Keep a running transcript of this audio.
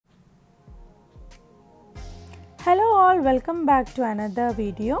Hello all, welcome back to another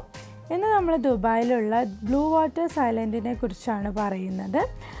video. ഇന്ന് നമ്മൾ ദുബായിലുള്ള blue waters ഐലൻഡിനെ കുറിച്ചാണ് പറയുന്നത്.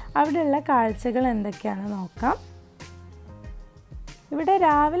 അവിടെയുള്ള കാഴ്ചകൾ എന്തൊക്കെയാണെന്ന് നോക്കാം. ഇവിടെ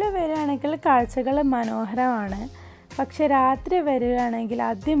രാവിലെ വരികയാണെങ്കിൽ കാഴ്ചകൾ മനോഹരമാണ്. പക്ഷേ രാത്രി വരികയാണെങ്കിൽ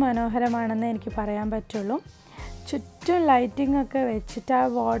അതിമനോഹരമാണെന്ന് എനിക്ക് പറയാൻ പറ്റുള്ളൂ. ചുറ്റും ലൈറ്റിംഗ് ഒക്കെ വെച്ചിട്ട് ആ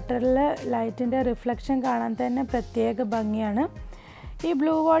വാട്ടറിൽ ലൈറ്റിൻ്റെ റിഫ്ലക്ഷൻ കാണാൻ തന്നെ പ്രത്യേക ഭംഗിയാണ്. ഈ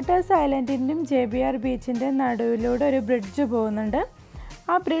ബ്ലൂ വാട്ടേഴ്സ് ഐലൻഡിൻ്റെയും JBR ബീച്ചിൻ്റെ നടുവിലൂടെ ഒരു ബ്രിഡ്ജ് പോകുന്നുണ്ട്.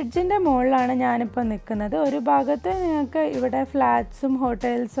 ആ ബ്രിഡ്ജിൻ്റെ മുകളിലാണ് ഞാനിപ്പോൾ നിൽക്കുന്നത്. ഒരു ഭാഗത്ത് നിങ്ങൾക്ക് ഇവിടെ ഫ്ലാറ്റ്സും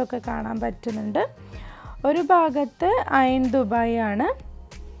ഹോട്ടൽസും ഒക്കെ കാണാൻ പറ്റുന്നുണ്ട്. ഒരു ഭാഗത്ത് AIN ദുബായ് ആണ്.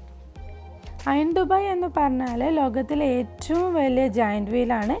 AIN ദുബായ് എന്ന് പറഞ്ഞാൽ ലോകത്തിലെ ഏറ്റവും വലിയ ജയൻറ്റ്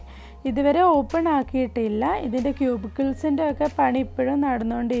വീലാണ്. ഇതുവരെ ഓപ്പൺ ആക്കിയിട്ടില്ല. ഇതിൻ്റെ ക്യൂബിക്കിൾസിൻ്റെ ഒക്കെ പണി ഇപ്പോഴും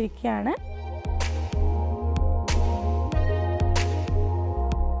നടന്നുകൊണ്ടിരിക്കുകയാണ്.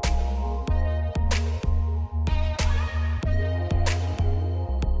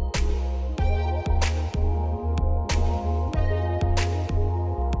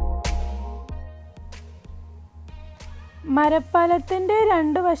 മരപ്പാലത്തിൻ്റെ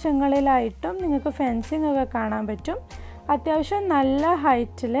രണ്ട് വശങ്ങളിലായിട്ടും നിങ്ങൾക്ക് ഫെൻസിങ് ഒക്കെ കാണാൻ പറ്റും. അത്യാവശ്യം നല്ല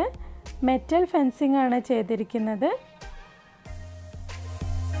ഹൈറ്റിൽ മെറ്റൽ ഫെൻസിങ് ആണ് ചെയ്തിരിക്കുന്നത്.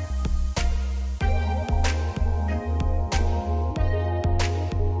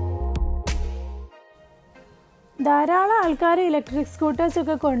 ധാരാളം ആൾക്കാർ ഇലക്ട്രിക്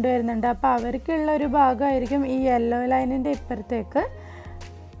സ്കൂട്ടേഴ്സൊക്കെ കൊണ്ടുവരുന്നുണ്ട്. അപ്പോൾ അവർക്കുള്ള ഒരു ഭാഗമായിരിക്കും ഈ യെല്ലോ ലൈനിൻ്റെ ഇപ്പുറത്തേക്ക്.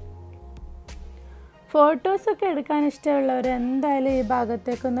 ഫോട്ടോസൊക്കെ എടുക്കാൻ ഇഷ്ടമുള്ളവർ എന്തായാലും ഈ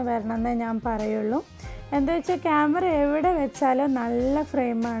ഭാഗത്തേക്കൊന്ന് വരണമെന്നേ ഞാൻ പറയുള്ളൂ. എന്താ വെച്ചാൽ ക്യാമറ എവിടെ വെച്ചാലും നല്ല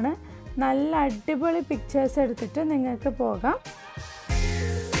ഫ്രെയിമാണ്. നല്ല അടിപൊളി പിക്ചേഴ്സ് എടുത്തിട്ട് നിങ്ങൾക്ക് പോകാം.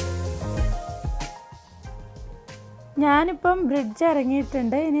 ഞാനിപ്പം ബ്രിഡ്ജ്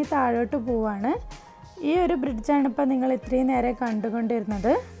ഇറങ്ങിയിട്ടുണ്ട്. ഇനി താഴോട്ട് പോവാണ്. ഈ ഒരു ബ്രിഡ്ജാണ് ഇപ്പം നിങ്ങൾ ഇത്രയും നേരം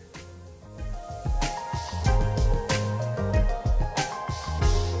കണ്ടുകൊണ്ടിരുന്നത്.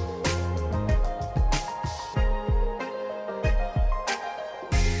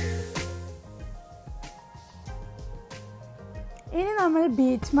 ഇനി നമ്മൾ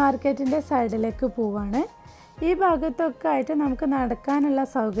ബീച്ച് മാർക്കറ്റിൻ്റെ സൈഡിലേക്ക് പോവാണ്. ഈ ഭാഗത്തൊക്കെ ആയിട്ട് നമുക്ക് നടക്കാനുള്ള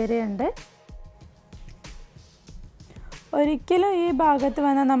സൗകര്യമുണ്ട്. ഒരിക്കലും ഈ ഭാഗത്ത്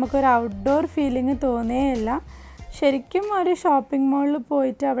വന്നാൽ നമുക്കൊരു ഔട്ട്ഡോർ ഫീലിംഗ് തോന്നുകയില്ല. ശരിക്കും ഒരു ഷോപ്പിംഗ് മാളിൽ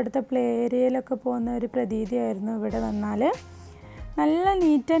പോയിട്ട് അവിടുത്തെ പ്ലേ ഏരിയയിലൊക്കെ പോകുന്ന ഒരു പ്രതീതിയായിരുന്നു ഇവിടെ വന്നാൽ. നല്ല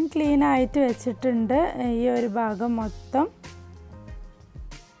നീറ്റ് ആൻഡ് ക്ലീൻ ആയിട്ട് വെച്ചിട്ടുണ്ട് ഈ ഒരു ഭാഗം മൊത്തം.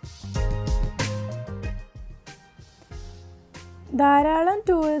 ധാരാളം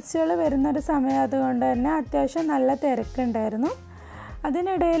ടൂറിസ്റ്റുകൾ വരുന്നൊരു സമയം അതുകൊണ്ട് തന്നെ അത്യാവശ്യം നല്ല തിരക്കുണ്ടായിരുന്നു.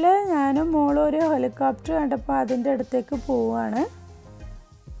 അതിനിടയിൽ ഞാനും മോളും ഒരു ഹെലികോപ്റ്റർ കണ്ടപ്പോൾ അതിൻ്റെ അടുത്തേക്ക് പോവുകയാണ്.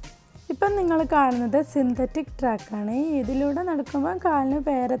 ഇപ്പം നിങ്ങൾ കാണുന്നത് സിന്തറ്റിക് ട്രാക്കാണ്. ഇതിലൂടെ നടക്കുമ്പോൾ കാലിന്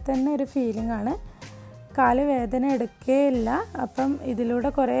വേറെ തന്നെ ഒരു ഫീലിംഗ് ആണ്. കാല് വേദന എടുക്കുകയില്ല. അപ്പം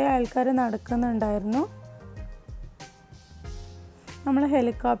ഇതിലൂടെ കുറേ ആൾക്കാർ നടക്കുന്നുണ്ടായിരുന്നു. നമ്മൾ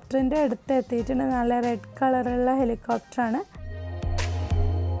ഹെലികോപ്റ്ററിൻ്റെ അടുത്ത് എത്തിയിട്ടുണ്ട്. നല്ല റെഡ് കളറുള്ള ഹെലികോപ്റ്ററാണ്.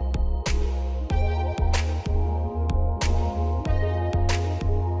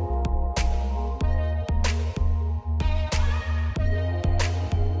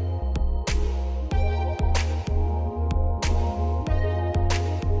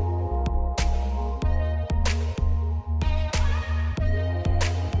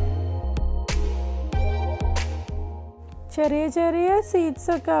 ചെറിയ ചെറിയ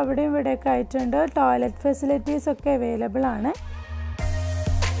സീറ്റ്സൊക്കെ അവിടെയും ഇവിടെയൊക്കെ ആയിട്ടുണ്ട്. ടോയ്ലറ്റ് ഫെസിലിറ്റീസൊക്കെ അവൈലബിൾ ആണ്.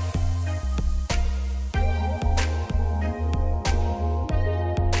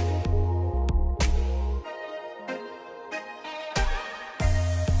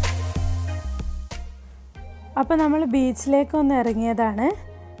 അപ്പോൾ നമ്മൾ ബീച്ചിലേക്കൊന്ന് ഇറങ്ങിയതാണ്.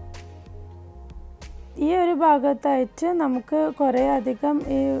 ഈ ഒരു ഭാഗത്തായിട്ട് നമുക്ക് കുറേ അധികം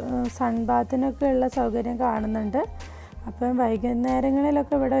ഈ സൺബാത്തിനൊക്കെ ഉള്ള സൗകര്യം കാണുന്നുണ്ട്. അപ്പം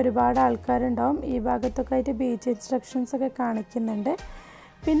വൈകുന്നേരങ്ങളിലൊക്കെ ഇവിടെ ഒരുപാട് ആൾക്കാരുണ്ടാവും. ഈ ഭാഗത്തൊക്കെ ആയിട്ട് ബീച്ച് ഇൻസ്ട്രക്ഷൻസൊക്കെ കാണിക്കുന്നുണ്ട്.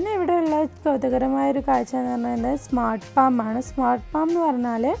 പിന്നെ ഇവിടെയുള്ള കൗതുകരമായൊരു കാഴ്ച എന്ന് പറഞ്ഞാൽ സ്മാർട്ട് പാമാണ്. സ്മാർട്ട് പാം എന്ന്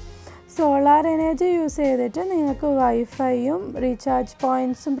പറഞ്ഞാൽ സോളാർ എനർജി യൂസ് ചെയ്തിട്ട് നിങ്ങൾക്ക് വൈഫൈയും റീചാർജ്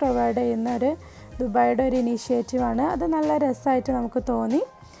പോയിൻറ്റ്സും പ്രൊവൈഡ് ചെയ്യുന്ന ഒരു ദുബായിയുടെ ഒരു ഇനീഷ്യേറ്റീവാണ്. അത് നല്ല രസമായിട്ട് നമുക്ക് തോന്നി.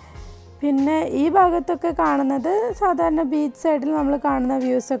 പിന്നെ ഈ ഭാഗത്തൊക്കെ കാണുന്നത് സാധാരണ ബീച്ച് സൈഡിൽ നമ്മൾ കാണുന്ന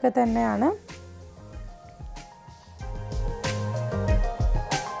വ്യൂസൊക്കെ തന്നെയാണ്.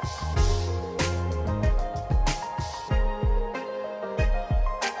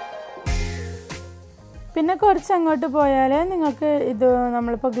 പിന്നെ കുറച്ച് അങ്ങോട്ട് പോയാൽ നിങ്ങൾക്ക് ഇത്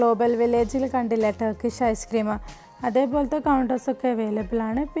നമ്മളിപ്പോൾ ഗ്ലോബൽ വില്ലേജിൽ കണ്ടില്ല ടർക്കിഷ് ഐസ്ക്രീം, അതേപോലത്തെ കൗണ്ടേഴ്സൊക്കെ അവൈലബിൾ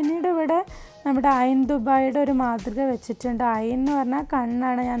ആണ്. പിന്നീട് ഇവിടെ നമ്മുടെ AIN ദുബായിയുടെ ഒരു മാതൃക വെച്ചിട്ടുണ്ട്. AIN എന്ന് പറഞ്ഞാൽ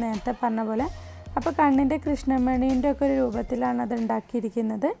കണ്ണാണ്, ഞാൻ നേരത്തെ പറഞ്ഞ പോലെ. അപ്പോൾ കണ്ണിൻ്റെ കൃഷ്ണമണീൻ്റെ ഒക്കെ ഒരു രൂപത്തിലാണ് അത്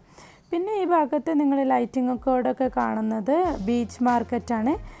ഉണ്ടാക്കിയിരിക്കുന്നത്. പിന്നെ ഈ ഭാഗത്ത് നിങ്ങൾ ലൈറ്റിംഗ് കോഡൊക്കെ കാണുന്നത് ബീച്ച്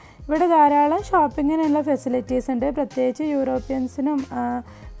മാർക്കറ്റാണ്. ഇവിടെ ധാരാളം ഷോപ്പിങ്ങിനുള്ള ഫെസിലിറ്റീസ് ഉണ്ട്. പ്രത്യേകിച്ച് യൂറോപ്യൻസിനും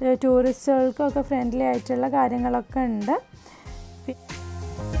ടൂറിസ്റ്റുകൾക്കും ഒക്കെ ഫ്രണ്ട്ലി ആയിട്ടുള്ള കാര്യങ്ങളൊക്കെ ഉണ്ട്.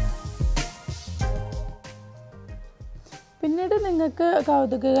 പിന്നീട് നിങ്ങൾക്ക്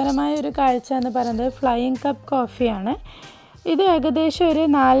കൗതുകകരമായ ഒരു കാഴ്ച എന്ന് പറയുന്നത് ഫ്ലൈയിങ് കപ്പ് കോഫിയാണ്. ഇത് ഏകദേശം ഒരു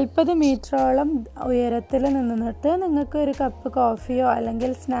 40 മീറ്ററോളം ഉയരത്തിൽ നിന്നിട്ട് നിങ്ങൾക്ക് ഒരു കപ്പ് കോഫിയോ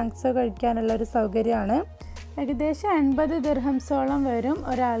അല്ലെങ്കിൽ സ്നാക്സോ കഴിക്കാനുള്ള ഒരു സൗകര്യമാണ്. ഏകദേശം 80 ദിർഹംസോളം വരും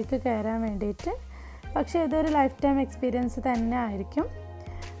ഒരാൾക്ക് കയറാൻ വേണ്ടിയിട്ട്. പക്ഷേ ഇതൊരു ലൈഫ് ടൈം എക്സ്പീരിയൻസ് തന്നെ ആയിരിക്കും.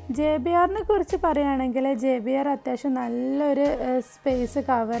 JBRനെ കുറിച്ച് പറയുകയാണെങ്കിൽ JBR അത്യാവശ്യം നല്ലൊരു സ്പേസ്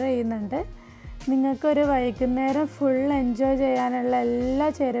കവർ ചെയ്യുന്നുണ്ട്. നിങ്ങൾക്കൊരു വൈകുന്നേരം ഫുൾ എൻജോയ് ചെയ്യാനുള്ള എല്ലാ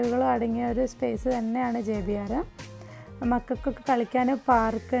ചേരുവകളും അടങ്ങിയ ഒരു സ്പേസ് തന്നെയാണ് JBR. മക്കൾക്കൊക്കെ കളിക്കാൻ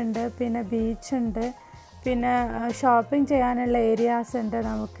പാർക്കുണ്ട്, പിന്നെ ബീച്ചുണ്ട്, പിന്നെ ഷോപ്പിംഗ് ചെയ്യാനുള്ള ഏരിയാസ് ഉണ്ട്.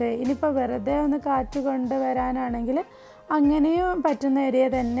 നമുക്ക് ഇനിയിപ്പോൾ വെറുതെ ഒന്ന് കാറ്റ് കൊണ്ട് വരാനാണെങ്കിൽ അങ്ങനെയും പറ്റുന്ന ഏരിയ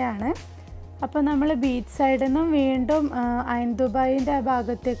തന്നെയാണ്. അപ്പോൾ നമ്മൾ ബീച്ച് സൈഡിൽ നിന്നും വീണ്ടും AIN ദുബായിൻ്റെ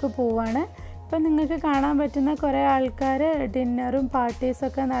ഭാഗത്തേക്ക് പോവാണ്. ഇപ്പം നിങ്ങൾക്ക് കാണാൻ പറ്റുന്ന കുറേ ആൾക്കാർ ഡിന്നറും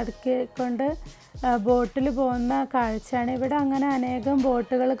പാർട്ടീസൊക്കെ നടത്തിക്കൊണ്ട് ബോട്ടിൽ പോകുന്ന കാഴ്ചയാണ്. ഇവിടെ അങ്ങനെ അനേകം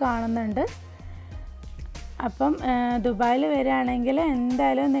ബോട്ടുകൾ കാണുന്നുണ്ട്. അപ്പം ദുബായിൽ വരികയാണെങ്കിൽ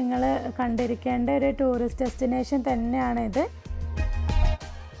എന്തായാലും നിങ്ങൾ കണ്ടിരിക്കേണ്ട ഒരു ടൂറിസ്റ്റ് ഡെസ്റ്റിനേഷൻ തന്നെയാണിത്.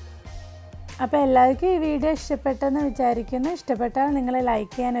 അപ്പോൾ എല്ലാവർക്കും ഈ വീഡിയോ ഇഷ്ടപ്പെട്ടെന്ന് വിചാരിക്കുന്നു. ഇഷ്ടപ്പെട്ടാൽ നിങ്ങൾ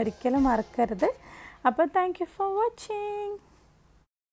ലൈക്ക് ചെയ്യാൻ ഒരിക്കലും മറക്കരുത്. അപ്പോൾ താങ്ക് യു ഫോർ വാച്ചിങ്.